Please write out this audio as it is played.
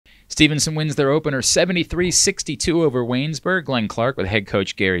Stevenson wins their opener 73-62 over Waynesburg. Glenn Clark with head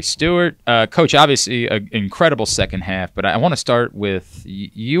coach Gary Stewart. Coach, obviously an incredible second half, but I want to start with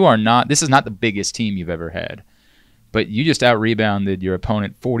this is not the biggest team you've ever had, but you just out-rebounded your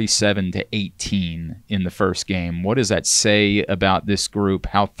opponent 47-18 in the first game. What does that say about this group?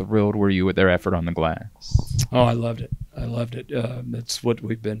 How thrilled were you with their effort on the glass? Oh, I loved it. I loved it. That's what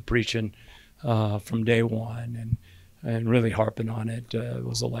we've been preaching from day one, and really harping on it. It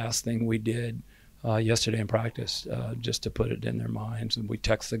was the last thing we did yesterday in practice, just to put it in their minds. And we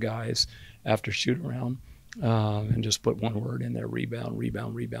text the guys after shoot-around and just put one word in there: rebound,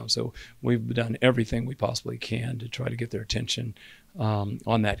 rebound, rebound. So we've done everything we possibly can to try to get their attention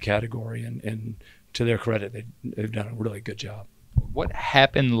on that category. And to their credit, they've done a really good job. What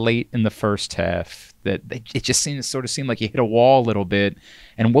happened late in the first half that it just seemed like you hit a wall a little bit?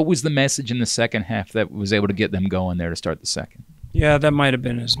 And what was the message in the second half that was able to get them going there to start the second? Yeah, that might have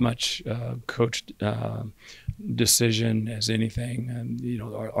been as much coach decision as anything. And,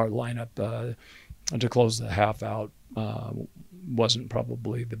 our lineup to close the half out wasn't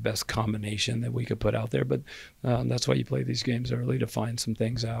probably the best combination that we could put out there. But that's why you play these games early, to find some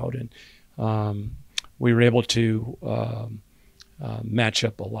things out. And we were able to match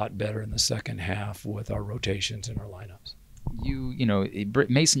up a lot better in the second half with our rotations and our lineups.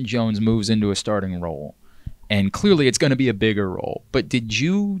 Mason Jones moves into a starting role, and clearly it's going to be a bigger role. But did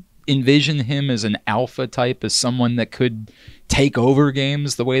you envision him as an alpha type, as someone that could take over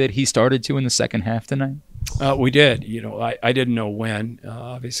games the way that he started to in the second half tonight? We did. I didn't know when.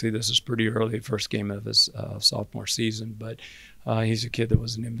 Obviously, this is pretty early, first game of his sophomore season, but he's a kid that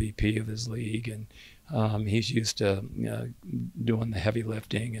was an MVP of his league, and he's used to doing the heavy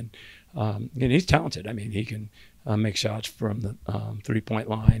lifting, and he's talented. I mean, he can make shots from the three-point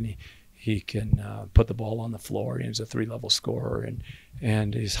line. He can put the ball on the floor. He's a three-level scorer,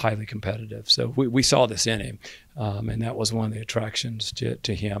 and he's highly competitive. So we saw this in him, and that was one of the attractions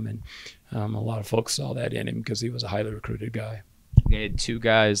to him. And a lot of folks saw that in him because he was a highly recruited guy. They had two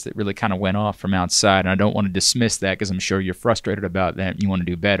guys that really kind of went off from outside, and I don't want to dismiss that because I'm sure you're frustrated about that and you want to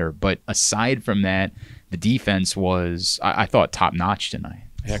do better. But aside from that, the defense was, I thought, top-notch tonight.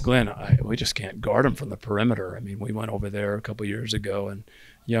 Yeah, Glenn, we just can't guard him from the perimeter. I mean, we went over there a couple years ago, and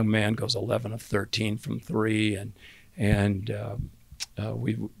young man goes 11 of 13 from three, and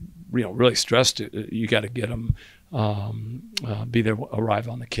we really stressed it. You got to get him, be there, arrive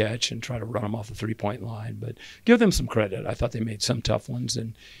on the catch, and try to run them off the three-point line. But give them some credit. I thought they made some tough ones,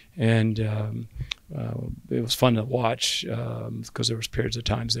 and it was fun to watch because there was periods of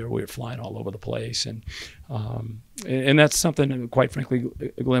times there we were flying all over the place, and that's something that, quite frankly,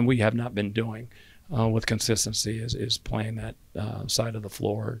 Glenn, we have not been doing with consistency, is playing that side of the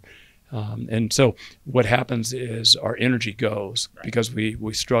floor. And so what happens is our energy goes because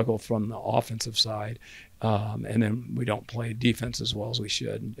we struggle from the offensive side, and then we don't play defense as well as we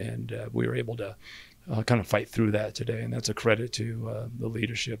should. And we were able to kind of fight through that today, and that's a credit to the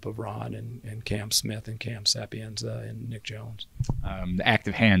leadership of Ron and Cam Smith and Cam Sapienza and Nick Jones. The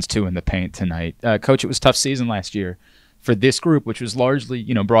active hands, too, in the paint tonight. Coach, it was a tough season last year for this group, which was largely,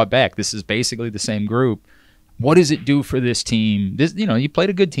 brought back. This is basically the same group. What does it do for this team? You played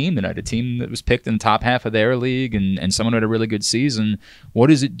a good team tonight, a team that was picked in the top half of their league and someone who had a really good season. What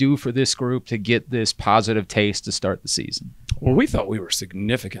does it do for this group to get this positive taste to start the season? Well, we thought we were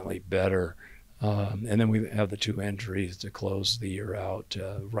significantly better, and then we have the two injuries to close the year out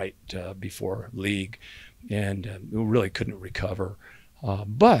right before league, and we really couldn't recover.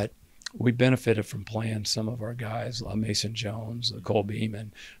 But we benefited from playing some of our guys, Mason Jones, Cole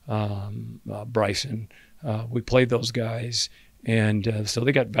Beeman, Bryson. We played those guys, and so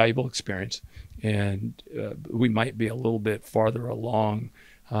they got valuable experience. And we might be a little bit farther along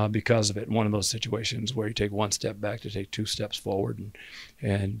because of it. One of those situations where you take one step back to take two steps forward.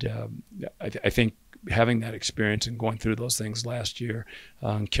 And I think having that experience and going through those things last year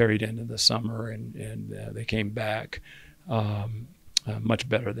carried into the summer, and they came back much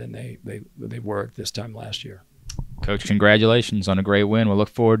better than they were at this time last year. Coach, congratulations on a great win. We'll look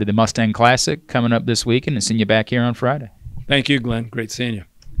forward to the Mustang Classic coming up this weekend and seeing you back here on Friday. Thank you, Glenn. Great seeing you.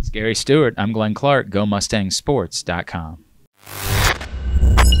 It's Gary Stewart. I'm Glenn Clark. GoMustangSports.com.